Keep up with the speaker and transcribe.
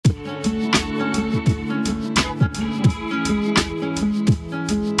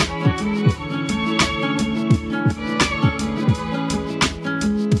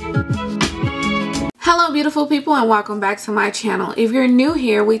beautiful people, and welcome back to my channel. If you're new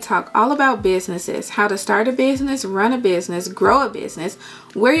here, we talk all about businesses, how to start a business, run a business, grow a business,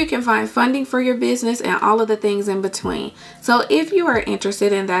 where you can find funding for your business, and all of the things in between. So if you are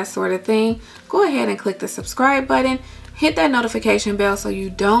interested in that sort of thing, go ahead and click the subscribe button, hit that notification bell so you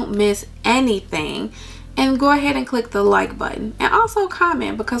don't miss anything, and go ahead and click the like button, and also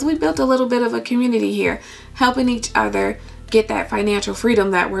comment, because we built a little bit of a community here, helping each other get that financial freedom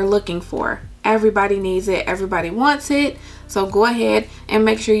that we're looking for. Everybody needs it, everybody wants it, so go ahead and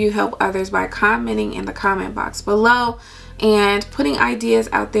make sure you help others by commenting in the comment box below and putting ideas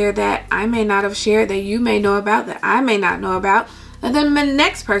out there that I may not have shared, that you may know about, that I may not know about, and then the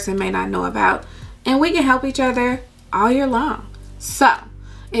next person may not know about, and we can help each other all year long. So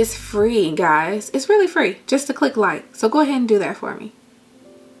it's free, guys. It's really free just to click like, so go ahead and do that for me.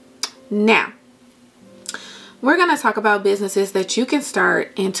 Now we're going to talk about businesses that you can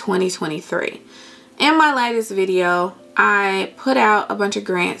start in 2023. In my latest video, I put out a bunch of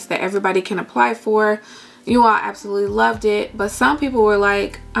grants that everybody can apply for. You all absolutely loved it, but some people were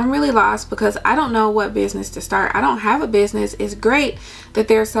like, I'm really lost because I don't know what business to start. I don't have a business. It's great that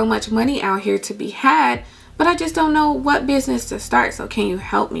there's so much money out here to be had, but I just don't know what business to start. So can you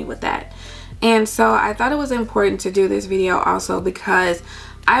help me with that? And so I thought it was important to do this video also because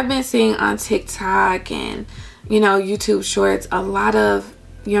I've been seeing on TikTok and YouTube shorts a lot of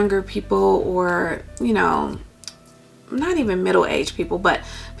younger people, or not even middle-aged people, but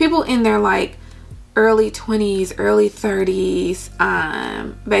people in their like early 20s, early 30s,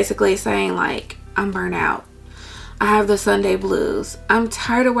 basically saying like, I'm burnt out, I have the Sunday blues, I'm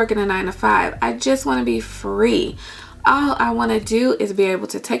tired of working a 9-to-5, I just want to be free. All I want to do is be able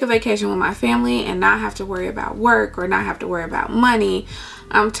to take a vacation with my family and not have to worry about work or not have to worry about money.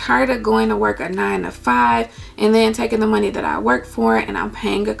 I'm tired of going to work a 9-to-5 and then taking the money that I work for and I'm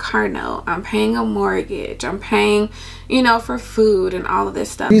paying a car note, I'm paying a mortgage, I'm paying, for food and all of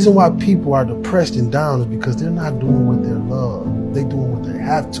this stuff. The reason why people are depressed and down is because they're not doing what they love. They're doing what they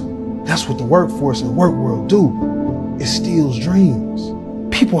have to. That's what the workforce and work world do. It steals dreams.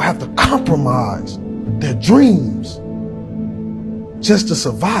 People have to compromise their dreams just to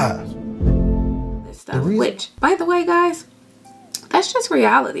survive. This stuff, which, by the way, guys, that's just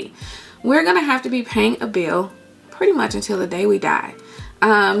reality. We're gonna have to be paying a bill pretty much until the day we die.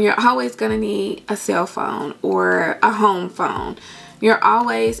 You're always gonna need a cell phone or a home phone. You're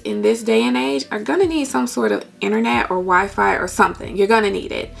always, in this day and age, are gonna need some sort of internet or Wi-Fi or something. You're gonna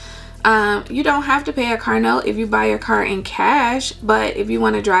need it. You don't have to pay a car note if you buy your car in cash, but if you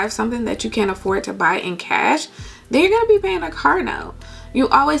want to drive something that you can't afford to buy in cash, then you're gonna be paying a car note. You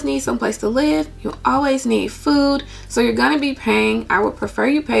always need someplace to live. You always need food. So you're going to be paying, I would prefer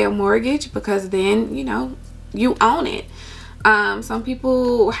you pay a mortgage because then, you own it. Some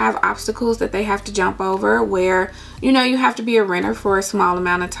people have obstacles that they have to jump over where, you have to be a renter for a small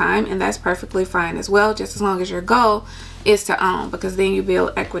amount of time, and that's perfectly fine as well, just as long as your goal is to own, because then you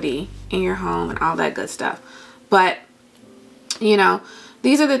build equity in your home and all that good stuff. But,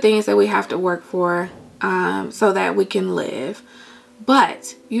 these are the things that we have to work for so that we can live.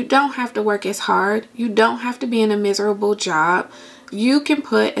 But you don't have to work as hard. You don't have to be in a miserable job. You can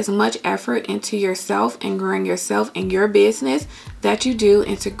put as much effort into yourself and growing yourself and your business that you do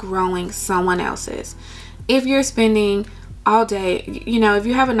into growing someone else's. If you're spending all day, if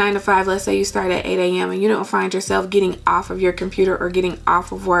you have a 9-to-5, let's say you start at 8 a.m. and you don't find yourself getting off of your computer or getting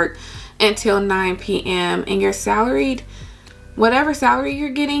off of work until 9 p.m. and you're salaried, whatever salary you're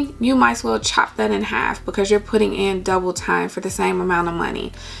getting, you might as well chop that in half because you're putting in double time for the same amount of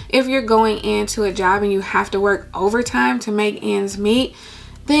money. If you're going into a job and you have to work overtime to make ends meet,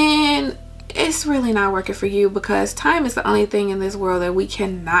 then it's really not working for you, because time is the only thing in this world that we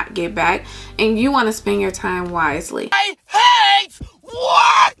cannot get back, and you want to spend your time wisely. I hate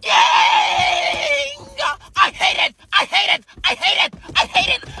working! I hate it! I hate it! I hate it! I hate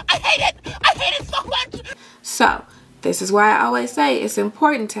it! I hate it! I hate it so much! So this is why I always say it's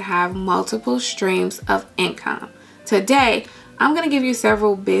important to have multiple streams of income. Today, I'm going to give you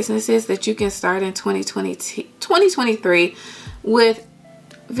several businesses that you can start in 2023 with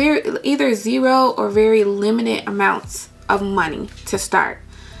either zero or very limited amounts of money to start.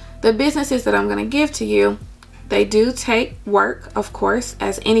 The businesses that I'm going to give to you, they do take work, of course,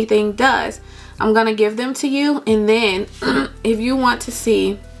 as anything does. I'm going to give them to you, and then if you want to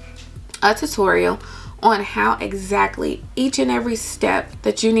see a tutorial on how exactly each and every step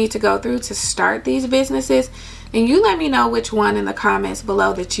that you need to go through to start these businesses, and you let me know which one in the comments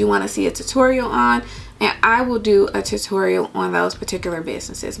below that you want to see a tutorial on, and I will do a tutorial on those particular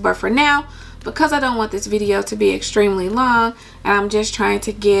businesses. But for now, because I don't want this video to be extremely long, and I'm just trying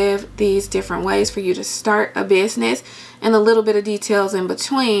to give these different ways for you to start a business and a little bit of details in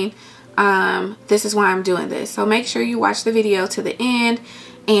between, this is why I'm doing this. So make sure you watch the video to the end,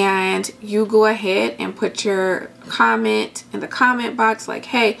 and you go ahead and put your comment in the comment box like,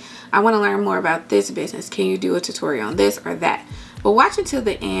 hey, I want to learn more about this business. Can you do a tutorial on this or that? But watch until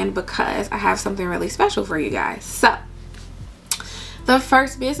the end, because I have something really special for you guys. So the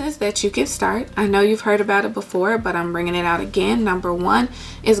first business that you can start, I know you've heard about it before, but I'm bringing it out again. Number one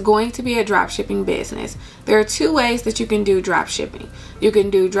is going to be a drop shipping business. There are two ways that you can do drop shipping. You can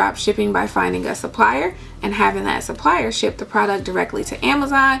do drop shipping by finding a supplier and having that supplier ship the product directly to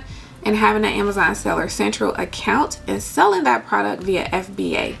Amazon, and having an Amazon Seller Central account and selling that product via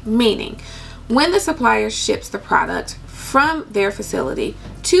FBA, meaning when the supplier ships the product from their facility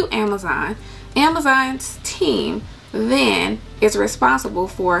to Amazon, Amazon's team then is responsible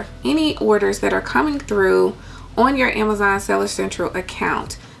for any orders that are coming through on your Amazon Seller Central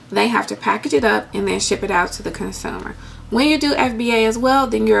account. They have to package it up and then ship it out to the consumer. When you do FBA as well,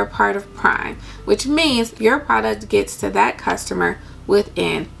 then you're a part of Prime, which means your product gets to that customer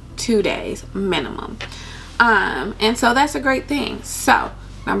within 2 days minimum. And so that's a great thing. So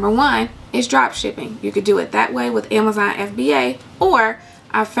number one is drop shipping. You could do it that way with Amazon FBA, or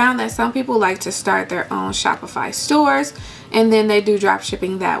I found that some people like to start their own Shopify stores and then they do drop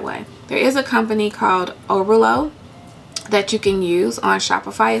shipping that way. There is a company called eidl that you can use on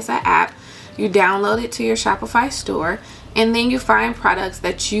Shopify. It's an app. You download it to your Shopify store, and then you find products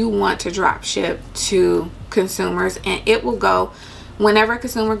that you want to drop ship to consumers, and it will go whenever a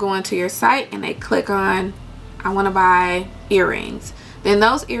consumer go onto your site and they click on, I want to buy earrings, then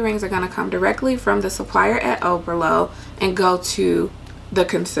those earrings are going to come directly from the supplier at eidl and go to the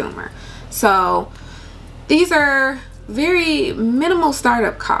consumer. So these are very minimal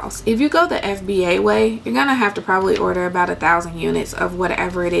startup costs. If you go the FBA way, you're gonna have to probably order about 1,000 units of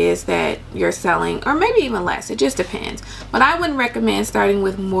whatever it is that you're selling, or maybe even less. It just depends. But I wouldn't recommend starting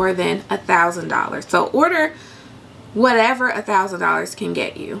with more than $1,000. So order whatever $1,000 can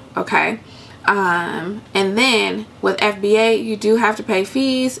get you, okay? And then with FBA, you do have to pay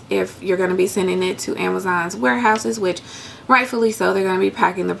fees if you're going to be sending it to Amazon's warehouses, which rightfully so, they're going to be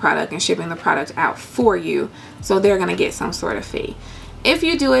packing the product and shipping the product out for you, so they're going to get some sort of fee. If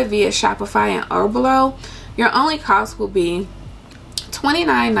you do it via Shopify and eidl, your only cost will be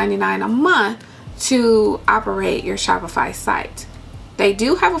 $29.99 a month to operate your Shopify site. They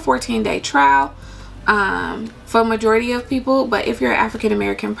do have a 14-day trial for a majority of people, but if you're an African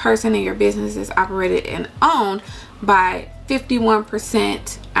American person and your business is operated and owned by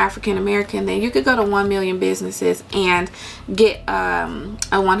 51% African American, then you could go to 1 Million Businesses and get a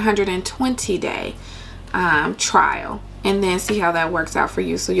 120-day trial, and then see how that works out for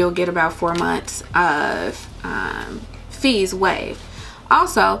you. So you'll get about 4 months of fees waived.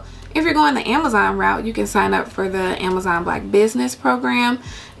 Also, if you're going the Amazon route, you can sign up for the Amazon Black Business Program,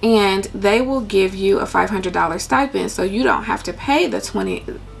 and they will give you a $500 stipend, so you don't have to pay the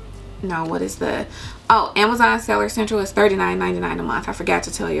Amazon Seller Central is $39.99 a month. I forgot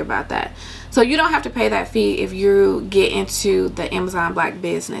to tell you about that. So you don't have to pay that fee if you get into the Amazon Black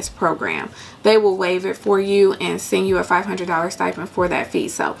Business Program. They will waive it for you and send you a $500 stipend for that fee.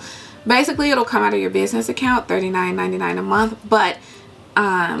 So basically it'll come out of your business account, $39.99 a month, but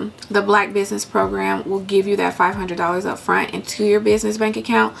the Black Business Program will give you that $500 up front into your business bank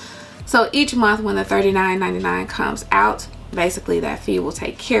account. So each month when the $39.99 comes out, basically that fee will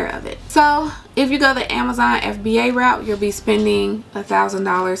take care of it. So if you go the Amazon FBA route, you'll be spending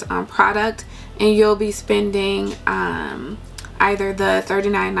 $1,000 on product, and you'll be spending either the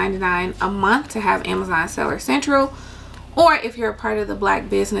 $39.99 a month to have Amazon Seller Central, or if you're a part of the Black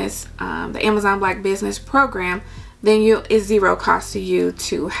Business, the Amazon Black Business Program, then it's zero cost to you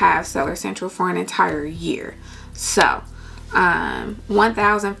to have Seller Central for an entire year. So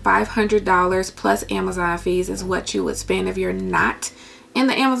 $1,500 plus Amazon fees is what you would spend if you're not in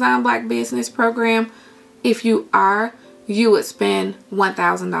the Amazon Black Business Program. If you are, you would spend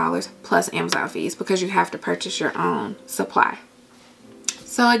 $1,000 plus Amazon fees, because you have to purchase your own supply.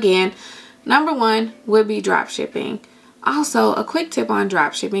 So again, number one would be drop shipping. Also, a quick tip on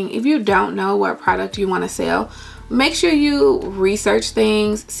drop shipping: if you don't know what product you want to sell, make sure you research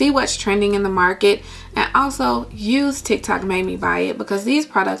things, see what's trending in the market, and also use TikTok Made Me Buy It, because these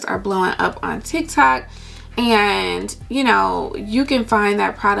products are blowing up on TikTok, and you know, you can find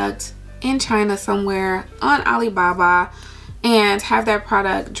that product in China somewhere on Alibaba and have that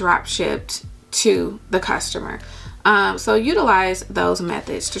product drop shipped to the customer. So utilize those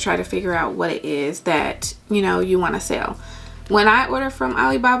methods to try to figure out what it is that, you know, you want to sell. When I order from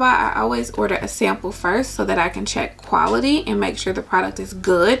Alibaba, I always order a sample first so that I can check quality and make sure the product is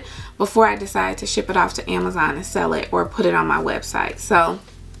good before I decide to ship it off to Amazon and sell it or put it on my website. So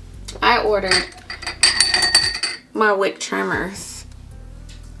I ordered my wick trimmers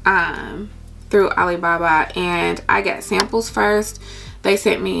through Alibaba, and I got samples first. They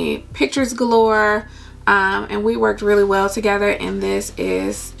sent me pictures galore, and we worked really well together, and this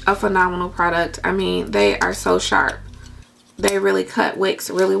is a phenomenal product. I mean, they are so sharp. They really cut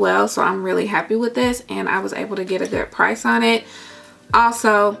wicks really well, so I'm really happy with this, and I was able to get a good price on it.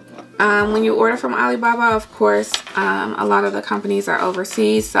 Also, when you order from Alibaba, of course, a lot of the companies are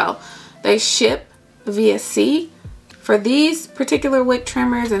overseas, so they ship via sea. For these particular wick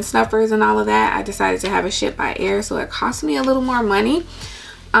trimmers and snuffers and all of that, I decided to have it shipped by air, so it cost me a little more money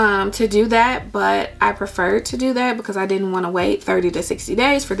to do that, but I preferred to do that because I didn't want to wait 30 to 60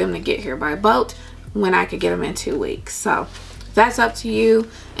 days for them to get here by boat when I could get them in 2 weeks. So that's up to you,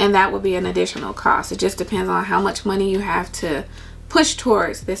 and that would be an additional cost. It just depends on how much money you have to push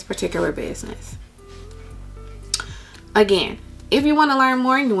towards this particular business. Again, if you want to learn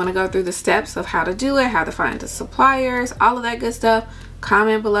more and you want to go through the steps of how to do it, how to find the suppliers, all of that good stuff,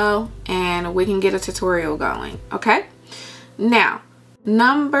 comment below and we can get a tutorial going, okay? Now,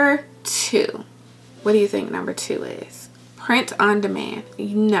 number 2. What do you think number 2 is? Print on demand.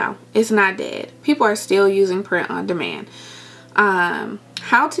 No, it's not dead. People are still using print on demand.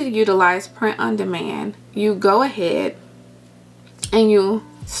 How to utilize print on demand: you go ahead and you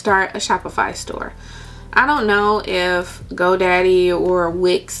start a Shopify store. I don't know if GoDaddy or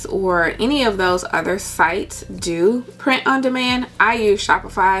Wix or any of those other sites do print on demand. I use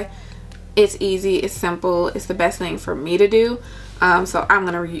Shopify. It's easy, it's simple, it's the best thing for me to do. So I'm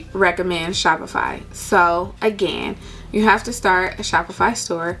going to recommend Shopify. So again, you have to start a Shopify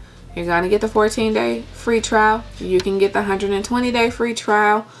store. You're going to get the 14-day free trial. You can get the 120-day free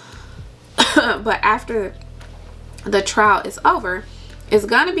trial. But after the trial is over, it's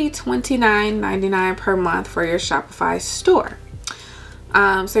going to be $29.99 per month for your Shopify store.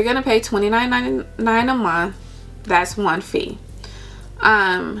 So you're going to pay $29.99 a month. That's one fee.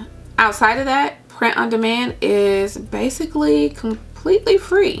 Outside of that, print on demand is basically completely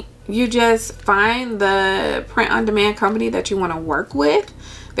free. You just find the print on demand company that you want to work with.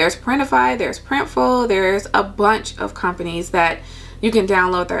 There's Printify, there's Printful, there's a bunch of companies that you can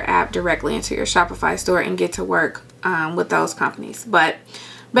download their app directly into your Shopify store and get to work with those companies. But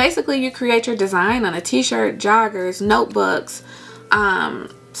basically, you create your design on a t-shirt, joggers, notebooks.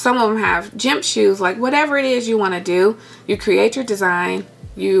 Some of them have gym shoes, like whatever it is you want to do. You create your design,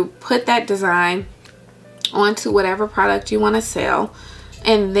 you put that design onto whatever product you want to sell,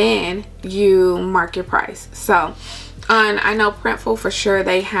 and then you mark your price. So I know Printful for sure,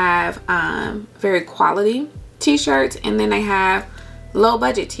 they have very quality t-shirts, and then they have low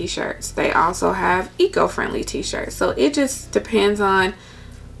budget t-shirts. They also have eco-friendly t-shirts. So it just depends on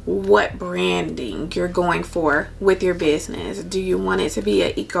what branding you're going for with your business. Do you want it to be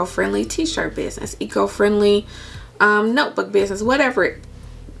an eco-friendly t-shirt business, eco-friendly notebook business, whatever it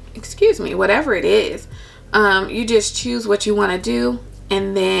is. You just choose what you want to do,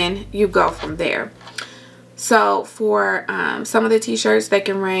 and then you go from there. So for some of the t-shirts, they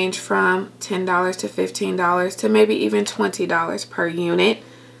can range from $10 to $15 to maybe even $20 per unit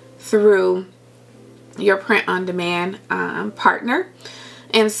through your print on demand partner.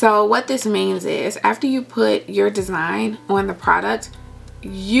 And so what this means is, after you put your design on the product,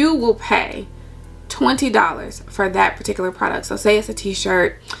 you will pay $20 for that particular product. So say it's a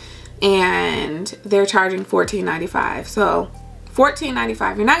t-shirt and they're charging $14.95. So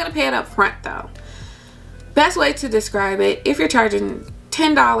 $14.95. You're not going to pay it up front though. Best way to describe it, if you're charging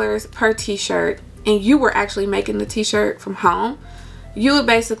 $10 per t-shirt and you were actually making the t-shirt from home, you would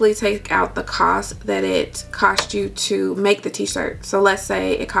basically take out the cost that it cost you to make the t-shirt. So let's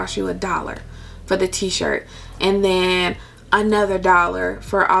say it cost you $1 for the t-shirt, and then another $1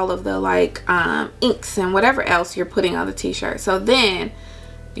 for all of the like inks and whatever else you're putting on the t-shirt. So then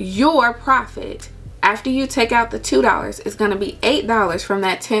your profit, after you take out the $2, is going to be $8 from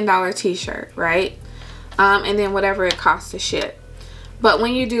that $10 t-shirt, right? And then whatever it costs to ship. But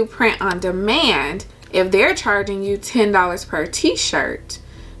when you do print on demand, if they're charging you $10 per t-shirt,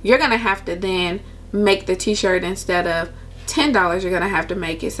 you're going to have to then make the t-shirt, instead of $10, you're going to have to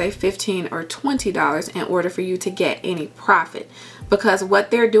make it say $15 or $20 in order for you to get any profit. Because what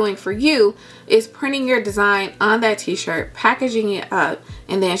they're doing for you is printing your design on that t-shirt, packaging it up,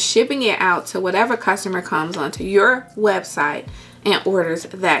 and then shipping it out to whatever customer comes onto your website and orders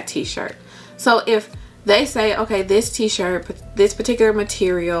that t-shirt. So if they say, okay, this t-shirt, this particular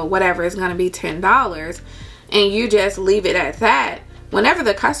material, whatever, is going to be $10, and you just leave it at that, whenever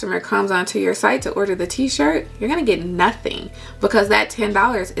the customer comes onto your site to order the t-shirt, you're going to get nothing, because that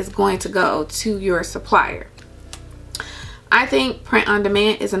 $10 is going to go to your supplier. I think print on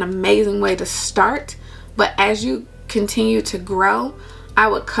demand is an amazing way to start, but as you continue to grow, I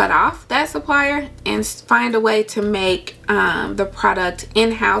would cut off that supplier and find a way to make the product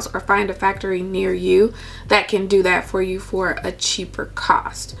in-house, or find a factory near you that can do that for you for a cheaper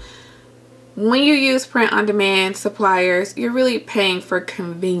cost. When you use print on demand suppliers, you're really paying for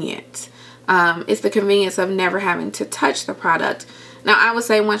convenience. It's the convenience of never having to touch the product. Now, I would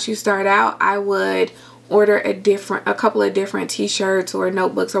say once you start out, I would order a couple of different t-shirts or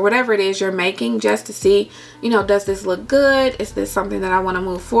notebooks or whatever it is you're making, just to see, you know, does this look good? Is this something that I want to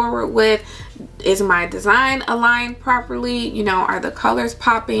move forward with? Is my design aligned properly? You know, are the colors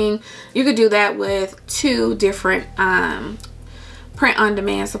popping? You could do that with 2 different print on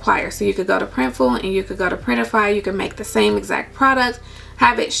demand suppliers. So you could go to Printful and you could go to Printify. You can make the same exact product,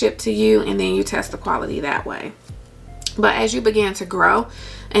 have it shipped to you, and then you test the quality that way. But as you begin to grow,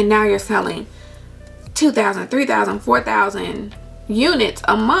 and now you're selling 2,000, 3,000, 4,000 units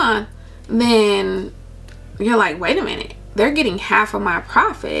a month, then you're like, wait a minute, they're getting half of my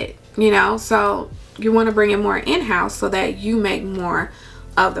profit, you know? So you want to bring it more in-house so that you make more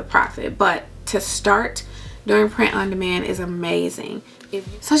of the profit. But to start doing print on demand is amazing.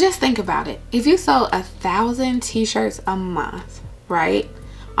 So just think about it. If you sold 1,000 t-shirts a month, right?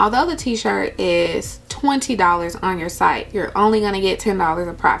 Although the t-shirt is $20 on your site, you're only going to get $10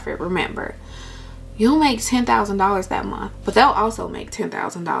 of profit, remember. You'll make $10,000 that month, but they'll also make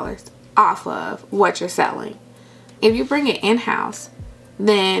 $10,000 off of what you're selling. If you bring it in-house,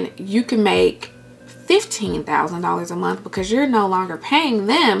 then you can make $15,000 a month, because you're no longer paying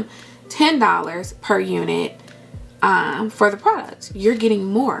them $10 per unit for the product. You're getting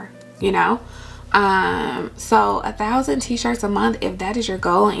more, you know? So 1,000 t-shirts a month, if that is your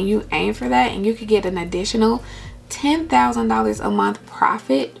goal and you aim for that, and you could get an additional $10,000 a month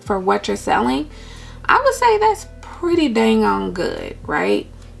profit for what you're selling, I would say that's pretty dang on good, right?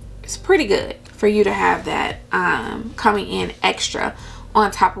 It's pretty good for you to have that coming in extra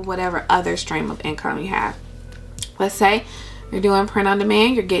on top of whatever other stream of income you have. Let's say you're doing print on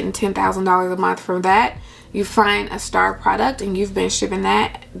demand, you're getting $10,000 a month from that. You find a star product and you've been shipping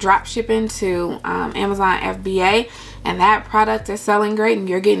that, drop shipping to Amazon FBA, and that product is selling great and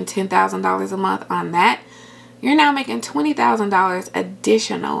you're getting $10,000 a month on that. You're now making $20,000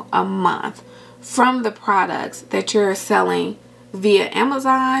 additional a month from the products that you're selling via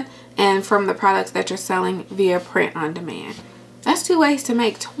Amazon and from the products that you're selling via print on demand. That's 2 ways to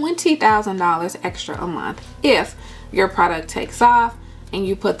make $20,000 extra a month if your product takes off and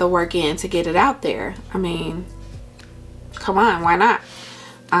you put the work in to get it out there. I mean, come on, why not?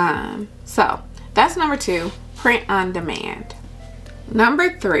 So that's number 2, print on demand.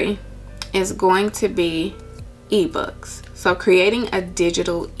 Number 3 is going to be ebooks. So creating a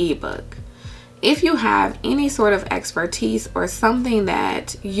digital ebook. If you have any sort of expertise or something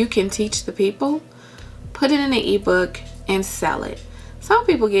that you can teach the people, put it in an ebook and sell it. Some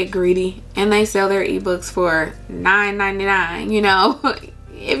people get greedy and they sell their ebooks for $9.99. You know,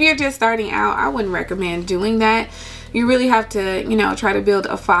 if you're just starting out, I wouldn't recommend doing that. You really have to, you know, try to build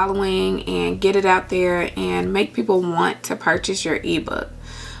a following and get it out there and make people want to purchase your ebook.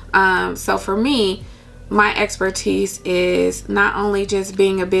 So for me, my expertise is not only just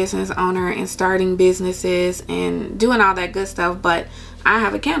being a business owner and starting businesses and doing all that good stuff, but I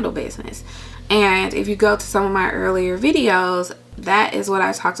have a candle business. And if you go to some of my earlier videos, that is what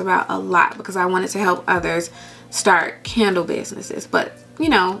I talked about a lot, because I wanted to help others start candle businesses. But, you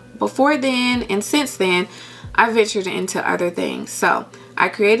know, before then and since then, I ventured into other things. So I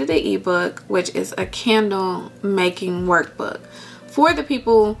created an ebook, which is a candle making workbook. For the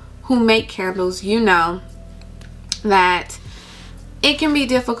people who make candles, you know that it can be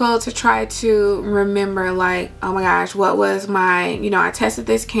difficult to try to remember, like, oh my gosh, what was my, you know, I tested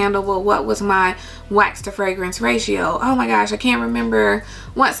this candle, but what was my wax to fragrance ratio? Oh my gosh, I can't remember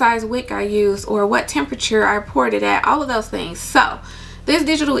what size wick I used or what temperature I poured it at, all of those things. So this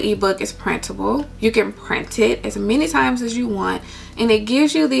digital ebook is printable. You can print it as many times as you want, and it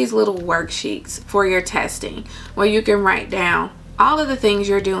gives you these little worksheets for your testing where you can write down all of the things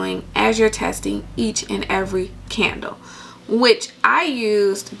you're doing as you're testing each and every candle, which I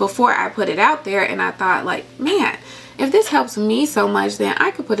used before I put it out there. And I thought, like, man, if this helps me so much, then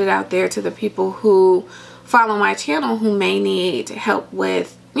I could put it out there to the people who follow my channel who may need help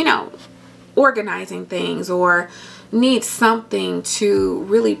with, you know, organizing things or need something to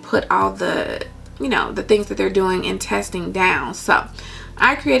really put all the, you know, the things that they're doing and testing down. So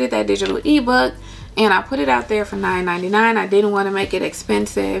I created that digital ebook and I put it out there for $9.99. I didn't want to make it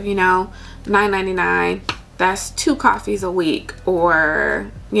expensive, you know. $9.99, that's 2 coffees a week,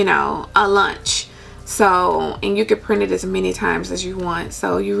 or, you know, a lunch. So, and you could print it as many times as you want,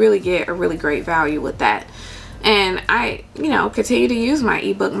 so you really get a really great value with that. And I, you know, continue to use my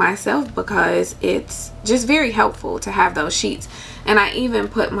ebook myself because it's just very helpful to have those sheets. And I even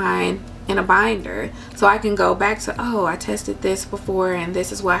put mine in a binder so I can go back to, oh, I tested this before and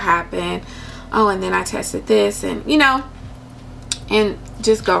this is what happened. Oh, and then I tested this, and, you know, and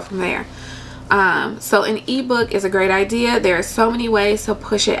just go from there. So an ebook is a great idea. There are so many ways to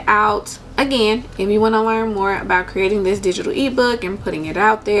push it out. Again, if you want to learn more about creating this digital ebook and putting it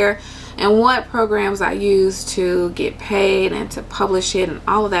out there, and what programs I use to get paid and to publish it and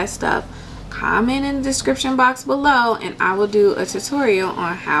all of that stuff, comment in the description box below and I will do a tutorial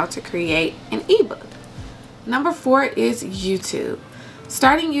on how to create an ebook. Number 4 is YouTube.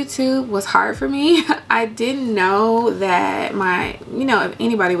 Starting YouTube was hard for me. I didn't know that my, you know, if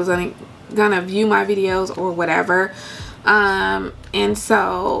anybody was gonna view my videos or whatever. And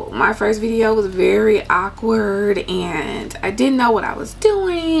so my first video was very awkward and I didn't know what I was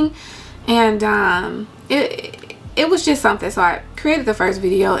doing, and it was just something. So I created the first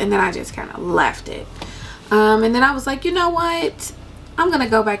video and then I just kind of left it, and then I was like, you know what, I'm gonna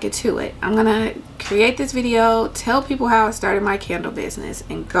go back into it. I'm gonna create this video, tell people how I started my candle business,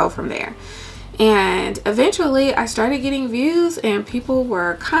 and go from there. And eventually I started getting views and people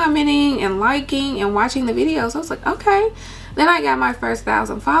were commenting and liking and watching the videos. I was like, okay. Then I got my first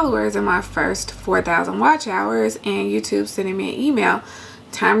 1,000 followers and my first 4,000 watch hours, and YouTube sending me an email,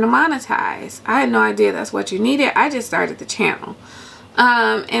 time to monetize. I had no idea that's what you needed. I just started the channel.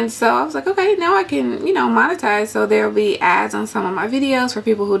 And so I was like, okay, now I can, you know, monetize. So there'll be ads on some of my videos for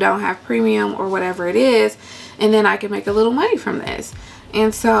people who don't have premium or whatever it is. And then I can make a little money from this.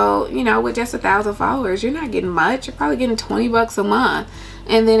 And so, you know, with just 1,000 followers, you're not getting much. You're probably getting 20 bucks a month.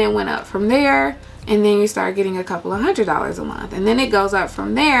 And then it went up from there. And then you start getting a couple of $100s a month. And then it goes up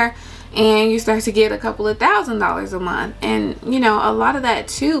from there. And you start to get a couple of $1,000s a month. And, you know, a lot of that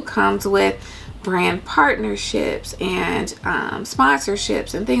too comes with brand partnerships and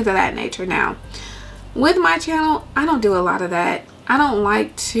sponsorships and things of that nature. Now, with my channel, I don't do a lot of that. I don't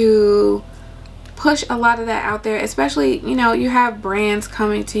like to push a lot of that out there, especially, you know, you have brands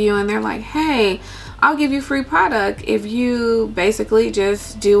coming to you and they're like, hey, I'll give you free product if you basically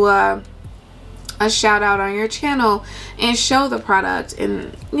just do a shout out on your channel and show the product.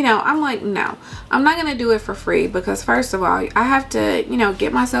 And, you know, I'm like, no, I'm not gonna do it for free, because first of all, I have to, you know,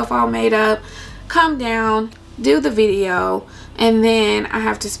 get myself all made up, come down, do the video, and then I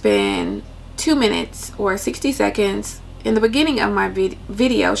have to spend 2 minutes or 60 seconds in the beginning of my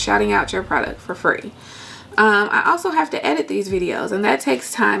video shouting out your product for free. I also have to edit these videos, and that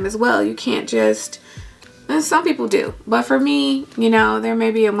takes time as well. You can't just, and some people do, but for me, you know, there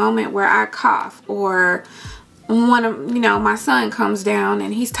may be a moment where I cough, or one of, you know, my son comes down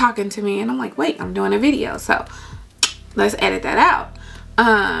and he's talking to me and I'm like, wait, I'm doing a video, so let's edit that out.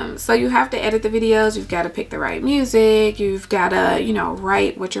 So you have to edit the videos. You've got to pick the right music. You've got to, you know,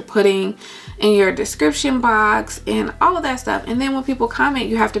 write what you're putting in your description box and all of that stuff. And then when people comment,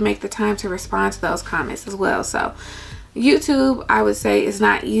 you have to make the time to respond to those comments as well. So YouTube, I would say, is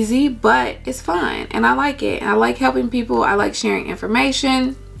not easy, but it's fun and I like it. I like helping people. I like sharing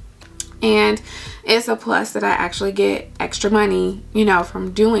information, and it's a plus that I actually get extra money, you know,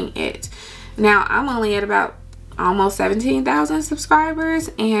 from doing it. Now I'm only at about almost 17,000 subscribers,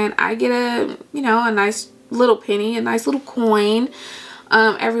 and I get a, you know, a nice little penny, a nice little coin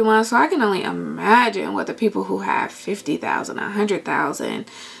every month. So I can only imagine what the people who have 50,000, 100,000,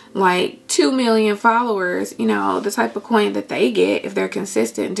 like 2 million followers, you know, the type of coin that they get if they're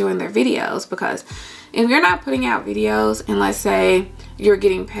consistent doing their videos. Because if you're not putting out videos, and let's say you're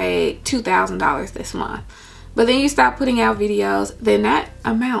getting paid $2,000 this month, but then you stop putting out videos, then that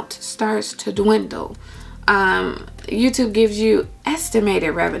amount starts to dwindle. YouTube gives you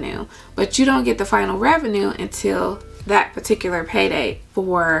estimated revenue, but you don't get the final revenue until that particular payday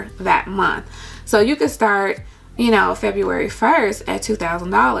for that month. So you could start, you know, February 1st at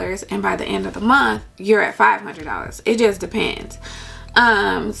 $2,000, and by the end of the month you're at $500. It just depends.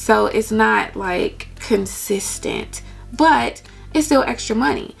 So it's not like consistent, but it's still extra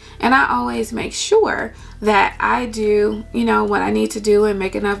money. And I always make sure that I do, you know, what I need to do and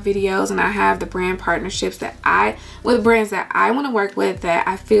make enough videos, and I have the brand partnerships that with brands that I want to work with, that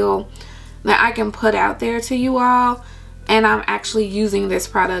I feel that I can put out there to you all. and I'm actually using this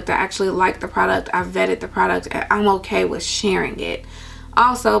product. I actually like the product. I vetted the product, and I'm okay with sharing it.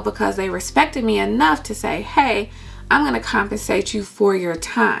 Also, because they respected me enough to say, hey, I'm going to compensate you for your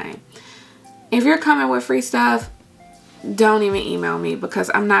time. If you're coming with free stuff, don't even email me,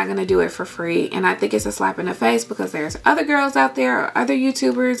 because I'm not going to do it for free. And I think it's a slap in the face, because there's other girls out there, or other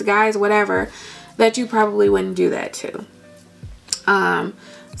YouTubers, guys, whatever, that you probably wouldn't do that to.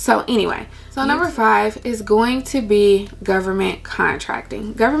 So anyway, so number 5 is going to be government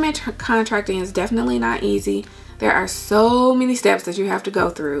contracting. Government contracting is definitely not easy. There are so many steps that you have to go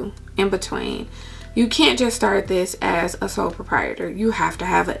through in between. You can't just start this as a sole proprietor. You have to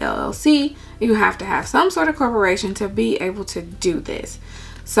have an LLC. You have to have some sort of corporation to be able to do this.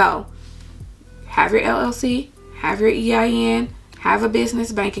 So have your LLC, have your EIN, have a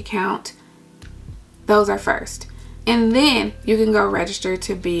business bank account. Those are first. And then you can go register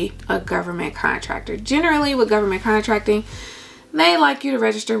to be a government contractor. Generally with government contracting, they like you to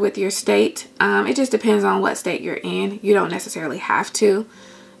register with your state. It just depends on what state you're in. You don't necessarily have to.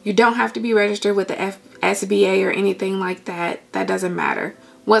 You don't have to be registered with the SBA or anything like that. That doesn't matter.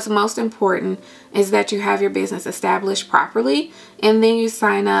 What's most important is that you have your business established properly, and then you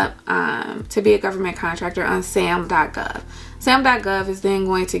sign up to be a government contractor on sam.gov. Sam.gov is then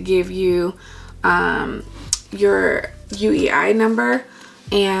going to give you your UEI number,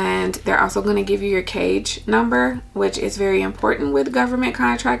 and they're also going to give you your cage number, which is very important with government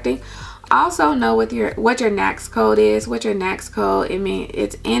contracting. Also know what your NAICS code is. What your NAICS code,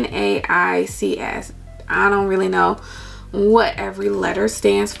 it's NAICS. I don't really know what every letter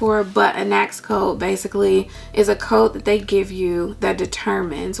stands for, but a NAICS code basically is a code that they give you that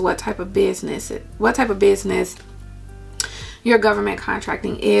determines what type of business your government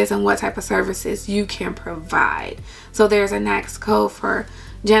contracting is and what type of services you can provide. So there's a NAICS code for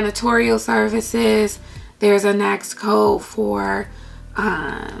janitorial services. There's a NAICS code for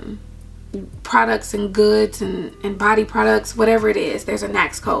products and goods and body products, whatever it is. There's a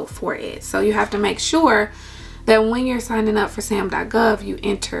NAICS code for it. So you have to make sure that when you're signing up for sam.gov, you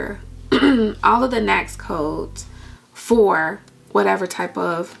enter all of the NAICS codes for whatever type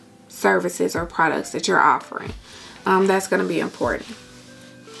of services or products that you're offering. That's going to be important.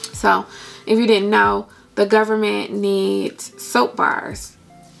 So if you didn't know, the government needs soap bars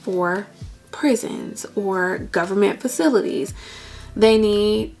for prisons or government facilities. They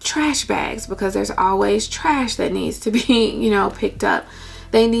need trash bags because there's always trash that needs to be, picked up.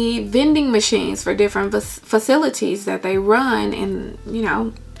 They need vending machines for different facilities that they run, and,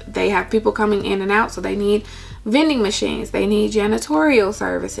 they have people coming in and out, so they need vending machines. They need janitorial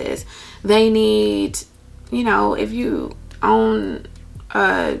services. They need, if you own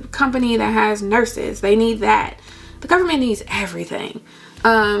a company that has nurses, they need that. The government needs everything.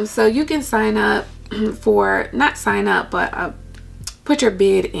 So you can sign up for, not sign up, but put your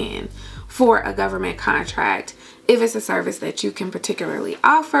bid in for a government contract if it's a service that you can particularly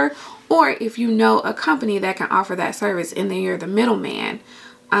offer, or if you know a company that can offer that service and then you're the middleman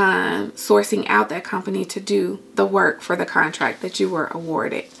sourcing out that company to do the work for the contract that you were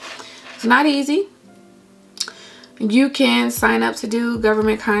awarded. It's not easy. You can sign up to do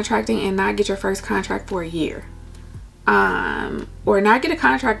government contracting and not get your first contract for a year, or not get a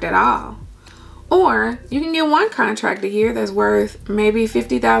contract at all. Or you can get one contract a year that's worth maybe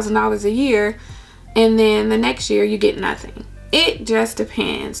 $50,000 a year, and then the next year you get nothing. It just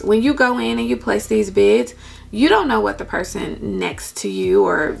depends. When you go in and you place these bids, you don't know what the person next to you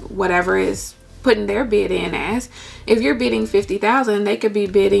or whatever is putting their bid in as. If you're bidding $50,000, they could be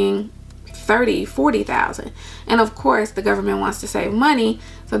bidding $30,000, $40,000. And of course, the government wants to save money,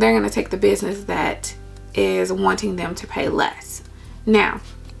 so they're going to take the business that is wanting them to pay less. Now,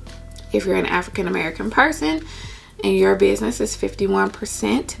 if you're an African American person and your business is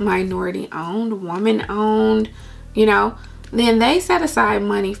 51% minority owned, woman owned, then they set aside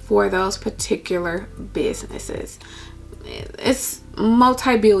money for those particular businesses. It's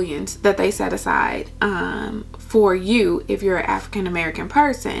multi-billions that they set aside for you if you're an African American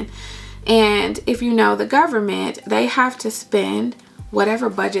person. And if you know the government, they have to spend whatever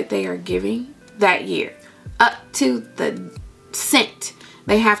budget they are giving that year, up to the cent.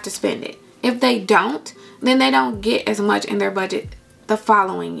 They have to spend it. If they don't, then they don't get as much in their budget the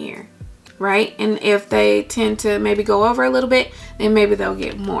following year, right? And if they tend to maybe go over a little bit, then maybe they'll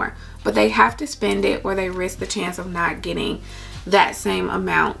get more. But they have to spend it, or they risk the chance of not getting that same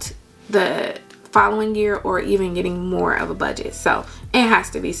amount the following year, or even getting more of a budget. So it has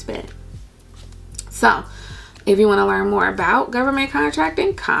to be spent. So if you want to learn more about government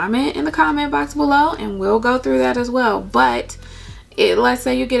contracting, comment in the comment box below and we'll go through that as well. But let's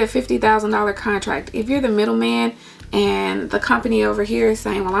say you get a $50,000 contract. If you're the middleman and the company over here is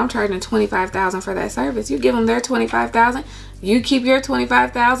saying, well, I'm charging $25,000 for that service, you give them their $25,000, you keep your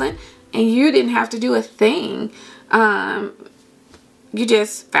 $25,000, and you didn't have to do a thing. You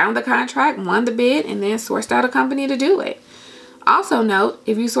just found the contract, won the bid, and then sourced out a company to do it. Also note,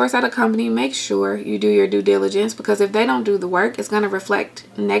 if you source out a company, make sure you do your due diligence, because if they don't do the work, it's going to reflect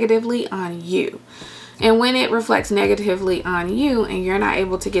negatively on you. And when it reflects negatively on you and you're not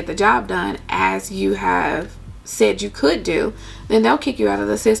able to get the job done as you have said you could do, then they'll kick you out of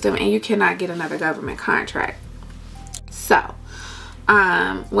the system and you cannot get another government contract. So,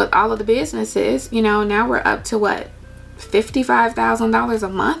 with all of the businesses, you know, now we're up to what? $55,000 a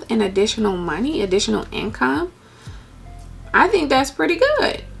month in additional money, additional income. I think that's pretty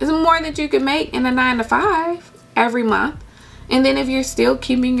good. It's more than you can make in a 9-to-5 every month. And then if you're still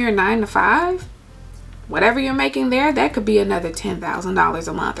keeping your 9-to-5, whatever you're making there, that could be another $10,000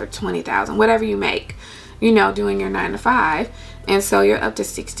 a month or $20,000, whatever you make, you know, doing your 9-to-5. And so you're up to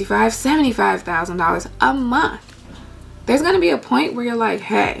 $65,000, $75,000 a month. There's going to be a point where you're like,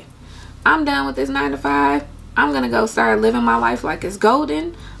 hey, I'm done with this 9-to-5. I'm going to go start living my life like it's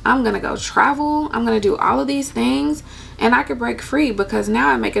golden. I'm going to go travel. I'm going to do all of these things. And I could break free because now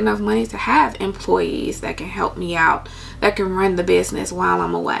I make enough money to have employees that can help me out, that can run the business while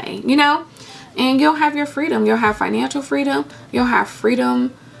I'm away, you know? And you'll have your freedom. You'll have financial freedom. You'll have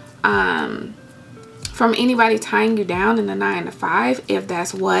freedom from anybody tying you down in the 9-to-5 if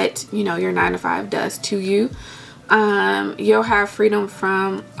that's what, you know, your 9-to-5 does to you. You'll have freedom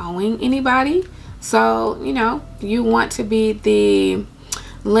from owing anybody. So, you know, you want to be the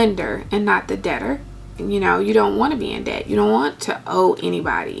lender and not the debtor. You know, you don't want to be in debt. You don't want to owe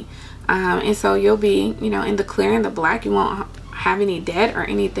anybody. And so you'll be, you know, in the clear, in the black. You won't have any debt or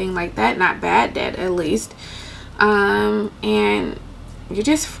anything like that, not bad debt at least. And you're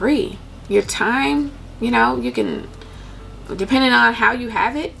just free. Your time, you know, you can, depending on how you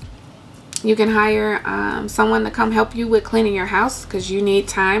have it, you can hire someone to come help you with cleaning your house because you need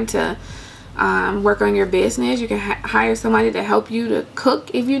time to work on your business. You can hire somebody to help you to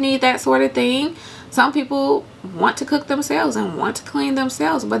cook if you need that sort of thing. Some people want to cook themselves and want to clean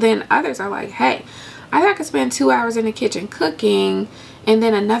themselves, but then others are like, hey, I could spend 2 hours in the kitchen cooking and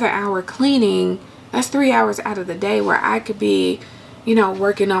then another hour cleaning. That's 3 hours out of the day where I could be, you know,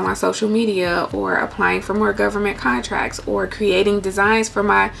 working on my social media or applying for more government contracts or creating designs for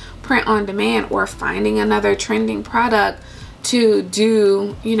my print on demand or finding another trending product to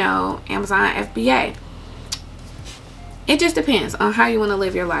do, you know, Amazon FBA. It just depends on how you want to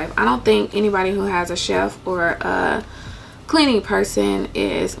live your life. I don't think anybody who has a chef or a cleaning person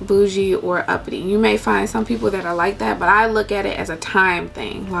is bougie or uppity. You may find some people that are like that, but I look at it as a time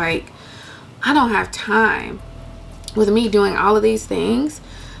thing. Like, I don't have time with me doing all of these things.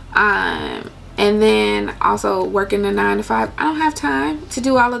 And then also working the 9-to-5. I don't have time to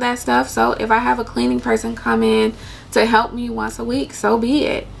do all of that stuff. So if I have a cleaning person come in to help me once a week, so be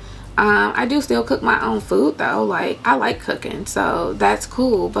it. I do still cook my own food though. Like, I like cooking, so that's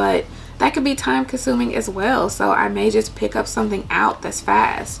cool, but that could be time consuming as well. So I may just pick up something out that's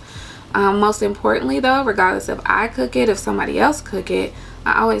fast. Most importantly though, regardless if I cook it, if somebody else cook it,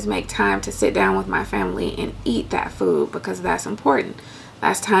 I always make time to sit down with my family and eat that food because that's important.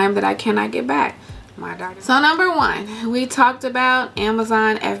 That's time that I cannot get back. My daughter. So number 1, we talked about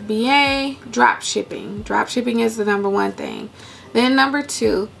Amazon FBA, drop shipping. Drop shipping is the number 1 thing. Then number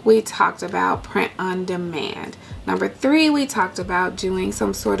 2, we talked about print on demand. Number 3, we talked about doing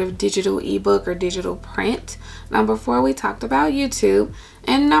some sort of digital ebook or digital print. Number 4, we talked about YouTube.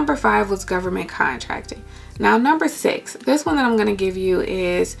 And number 5 was government contracting. Now number 6, this one that I'm going to give you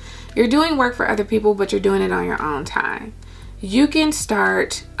is you're doing work for other people, but you're doing it on your own time. You can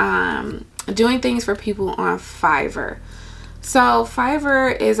start doing things for people on Fiverr. So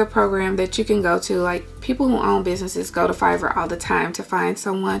Fiverr is a program that you can go to. Like, people who own businesses go to Fiverr all the time to find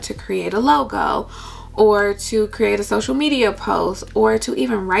someone to create a logo or to create a social media post or to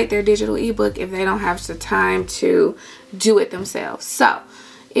even write their digital ebook if they don't have the time to do it themselves. So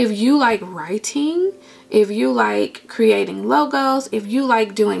if you like writing, if you like creating logos, if you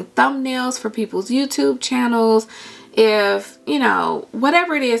like doing thumbnails for people's YouTube channels, if, you know,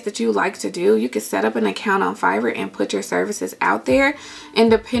 whatever it is that you like to do, you can set up an account on Fiverr and put your services out there.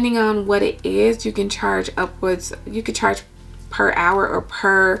 And depending on what it is, you can charge upwards, you could charge per hour or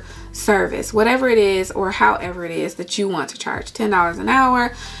per service, whatever it is or however it is that you want to charge. $10 an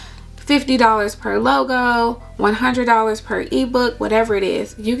hour, $50 per logo, $100 per ebook, whatever it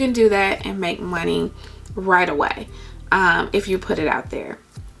is, you can do that and make money right away if you put it out there.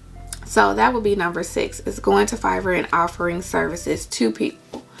 So that would be number 6, is going to Fiverr and offering services to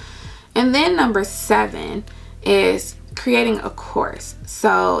people. And then number 7 is creating a course.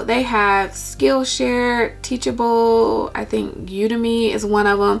 So they have Skillshare, Teachable, I think Udemy is one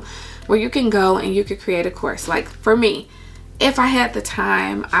of them, where you can go and you could create a course. Like for me, if I had the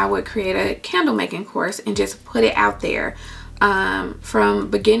time, I would create a candle making course and just put it out there from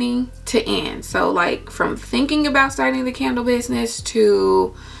beginning to end. So like from thinking about starting the candle business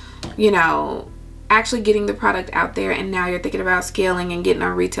to, you know, actually getting the product out there, and now you're thinking about scaling and getting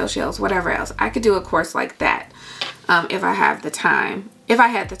on retail shelves, whatever else. I could do a course like that if I have the time. If I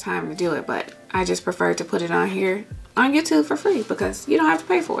had the time to do it, but I just prefer to put it on here on YouTube for free because you don't have to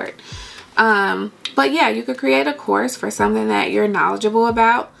pay for it. But yeah, you could create a course for something that you're knowledgeable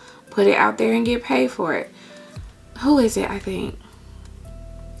about, put it out there and get paid for it. Who is it? I think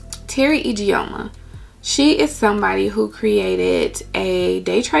Terry Ijeoma. She is somebody who created a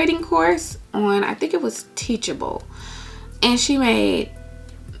day trading course on, I think it was Teachable, and she made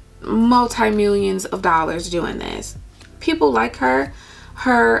multi-millions of dollars doing this. People like her.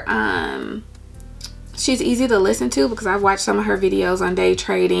 She's easy to listen to because I've watched some of her videos on day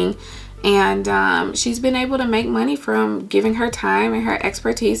trading, and she's been able to make money from giving her time and her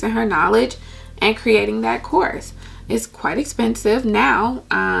expertise and her knowledge and creating that course. It's quite expensive now.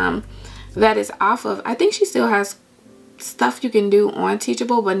 That is off of, I think she still has stuff you can do on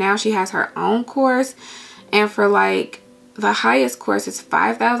Teachable, but now she has her own course, and for like the highest course is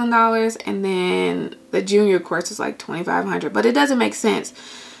 $5,000, and then the junior course is like $2,500. But it doesn't make sense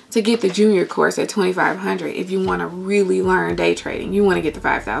to get the junior course at $2,500 if you want to really learn day trading. You want to get the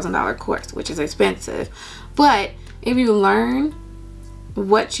 $5,000 course, which is expensive. But if you learn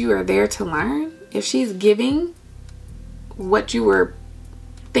what you are there to learn, if she's giving what you were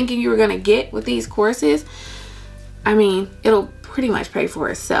thinking you were going to get with these courses, I mean, it'll pretty much pay for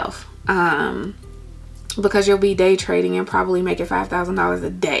itself, because you'll be day trading and probably making $5,000 a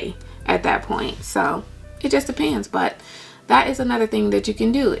day at that point. So it just depends. But that is another thing that you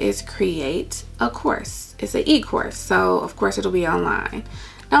can do, is create a course. It's an e-course, so of course it'll be online.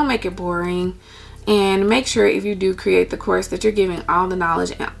 Don't make it boring, and make sure if you do create the course that you're giving all the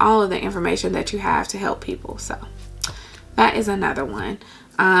knowledge and all of the information that you have to help people. So that is another one.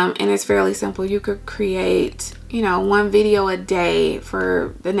 And it's fairly simple. You could create, you know, 1 video a day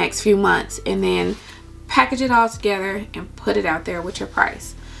for the next few months, and then package it all together and put it out there with your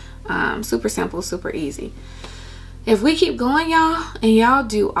price. Super simple, super easy. If we keep going, y'all, and y'all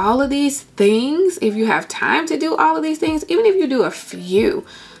do all of these things, if you have time to do all of these things, even if you do a few,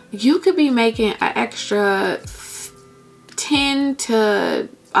 you could be making an extra $10,000 to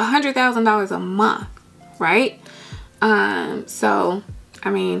 $100,000 a month, right? So I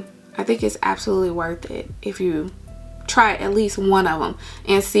mean, I think it's absolutely worth it if you try at least one of them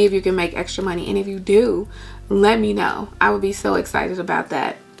and see if you can make extra money. And if you do, let me know. I would be so excited about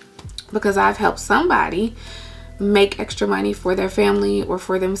that, because I've helped somebody make extra money for their family or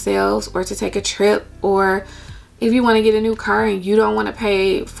for themselves, or to take a trip, or if you want to get a new car and you don't want to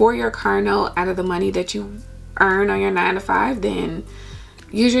pay for your car note out of the money that you earn on your 9 to 5, then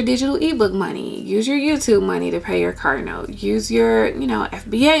use your digital ebook money, use your YouTube money to pay your car note, use your, you know,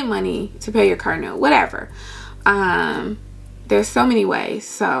 FBA money to pay your car note, whatever. There's so many ways.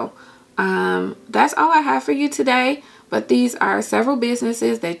 So that's all I have for you today. But these are several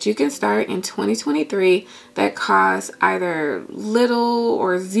businesses that you can start in 2023 that cost either little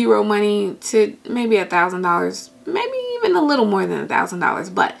or zero money to maybe $1,000, maybe even a little more than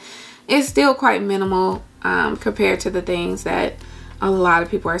 $1,000, but it's still quite minimal compared to the things that a lot of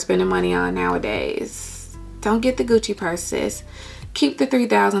people are spending money on nowadays. Don't get the Gucci purse, sis. Keep the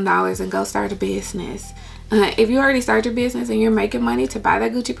 $3,000 and go start a business. If you already started your business and you're making money to buy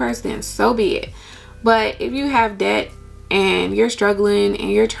that Gucci purse, then so be it. But if you have debt and you're struggling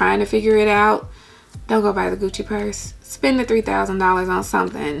and you're trying to figure it out, don't go buy the Gucci purse. Spend the $3,000 on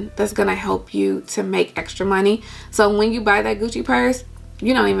something that's gonna help you to make extra money. So when you buy that Gucci purse,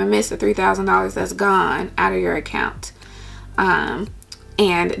 you don't even miss the $3,000 that's gone out of your account.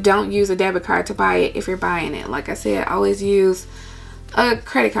 And don't use a debit card to buy it if you're buying it. Like I said, always use a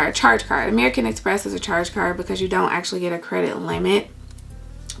credit card, charge card. American Express is a charge card because you don't actually get a credit limit.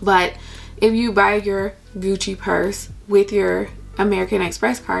 But if you buy your Gucci purse with your American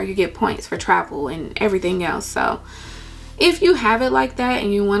Express card, you get points for travel and everything else. So if you have it like that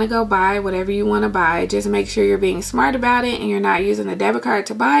and you want to go buy whatever you want to buy, just make sure you're being smart about it and you're not using a debit card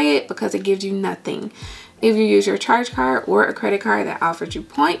to buy it, because it gives you nothing. If you use your charge card or a credit card that offers you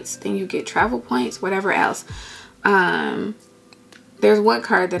points, then you get travel points, whatever else. There's one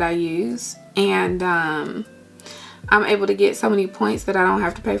card that I use, and I'm able to get so many points that I don't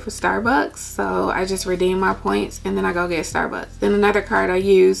have to pay for Starbucks. So I just redeem my points and then I go get Starbucks. Then another card I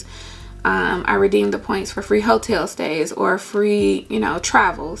use, I redeem the points for free hotel stays or free, you know,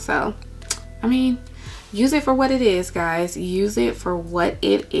 travel. So, I mean, use it for what it is, guys. Use it for what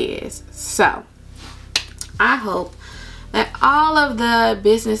it is. So, I hope that all of the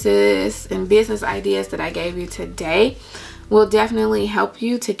businesses and business ideas that I gave you today will definitely help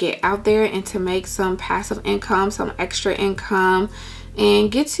you to get out there and to make some passive income, some extra income, and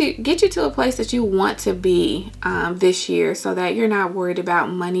get you to a place that you want to be this year, so that you're not worried about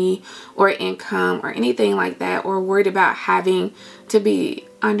money or income or anything like that, or worried about having to be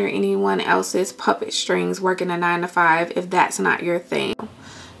under anyone else's puppet strings working a 9-to-5 if that's not your thing.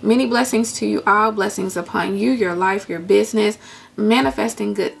 Many blessings to you all. Blessings upon you, your life, your business.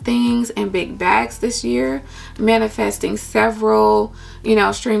 Manifesting good things and big bags this year. Manifesting several, you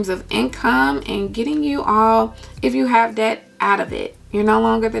know, streams of income, and getting you all, if you have debt, out of it. You're no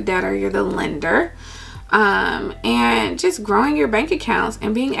longer the debtor, you're the lender. And just growing your bank accounts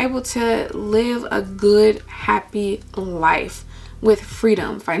and being able to live a good, happy life with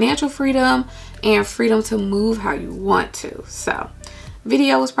freedom, financial freedom, and freedom to move how you want to. So,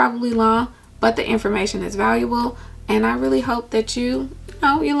 video was probably long, but the information is valuable, and I really hope that you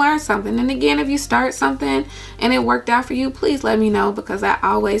learn something. And again, if you start something and it worked out for you, please let me know, because that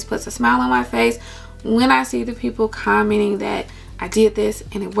always puts a smile on my face when I see the people commenting that I did this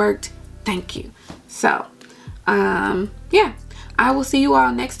and it worked. Thank you. So, yeah, I will see you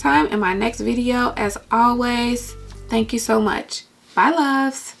all next time in my next video. As always, thank you so much. Bye,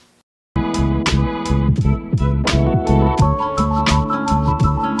 loves.